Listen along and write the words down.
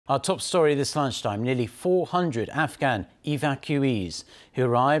Our top story this lunchtime, nearly 400 Afghan evacuees who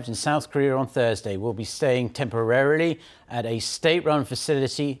arrived in South Korea on Thursday will be staying temporarily at a state-run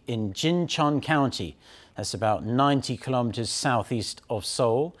facility in Jincheon County. That's about 90 kilometers southeast of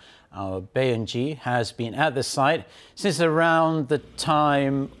Seoul. Our Bae Eun-ji has been at the site since around the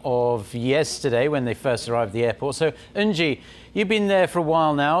time of yesterday when they first arrived at the airport. So, Eun-ji, you've been there for a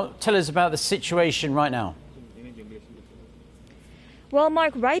while now. Tell us about the situation right now. Well,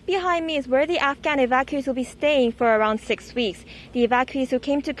 Mark, right behind me is where the Afghan evacuees will be staying for around 6 weeks. The evacuees who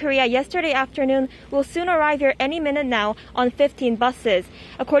came to Korea yesterday afternoon will soon arrive here any minute now on 15 buses.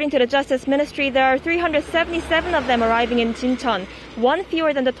 According to the Justice Ministry, there are 377 of them arriving in Jincheon, one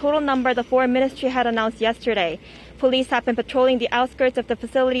fewer than the total number the Foreign Ministry had announced yesterday. Police have been patrolling the outskirts of the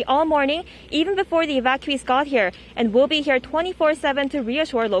facility all morning, even before the evacuees got here, and will be here 24/7 to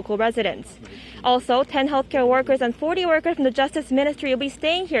reassure local residents. Also, 10 healthcare workers and 40 workers from the Justice Ministry will be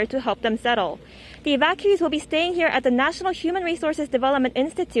staying here to help them settle. The evacuees will be staying here at the National Human Resources Development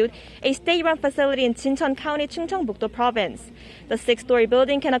Institute, a state-run facility in Jincheon County, Chungcheongbuk-do Province. The 6-story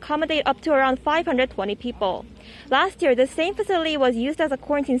building can accommodate up to around 520 people. Last year, this same facility was used as a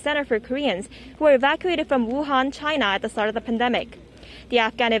quarantine center for Koreans who were evacuated from Wuhan, China at the start of the pandemic. The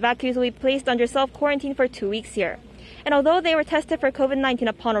Afghan evacuees will be placed under self-quarantine for 2 weeks here. And although they were tested for COVID-19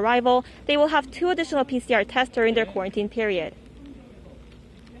 upon arrival, they will have 2 additional PCR tests during their quarantine period.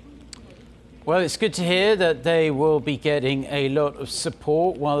 Well, it's good to hear that they will be getting a lot of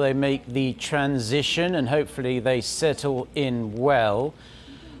support while they make the transition and hopefully they settle in well.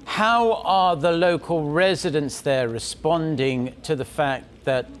 How are the local residents there responding to the fact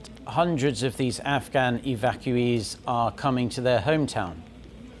that hundreds of these Afghan evacuees are coming to their hometown?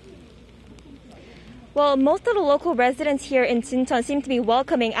 Well, most of the local residents here in Jincheon seem to be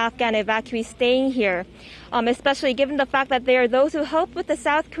welcoming Afghan evacuees staying here, especially given the fact that they are those who helped with the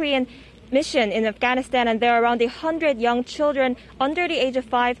South Korean mission in Afghanistan, and there are around 100 young children under the age of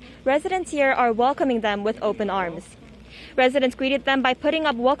 5. Residents here are welcoming them with open arms. Residents greeted them by putting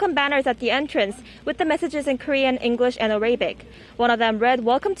up welcome banners at the entrance with the messages in Korean, English, and Arabic. One of them read,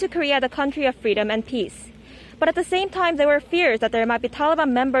 "Welcome to Korea, the country of freedom and peace." But at the same time, there were fears that there might be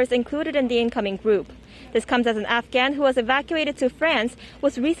Taliban members included in the incoming group. This comes as an Afghan who was evacuated to France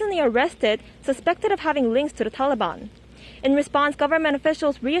was recently arrested, suspected of having links to the Taliban. In response, government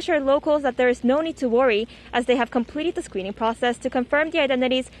officials reassured locals that there is no need to worry as they have completed the screening process to confirm the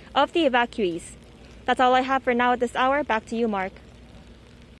identities of the evacuees. That's all I have for now at this hour. Back to you, Mark.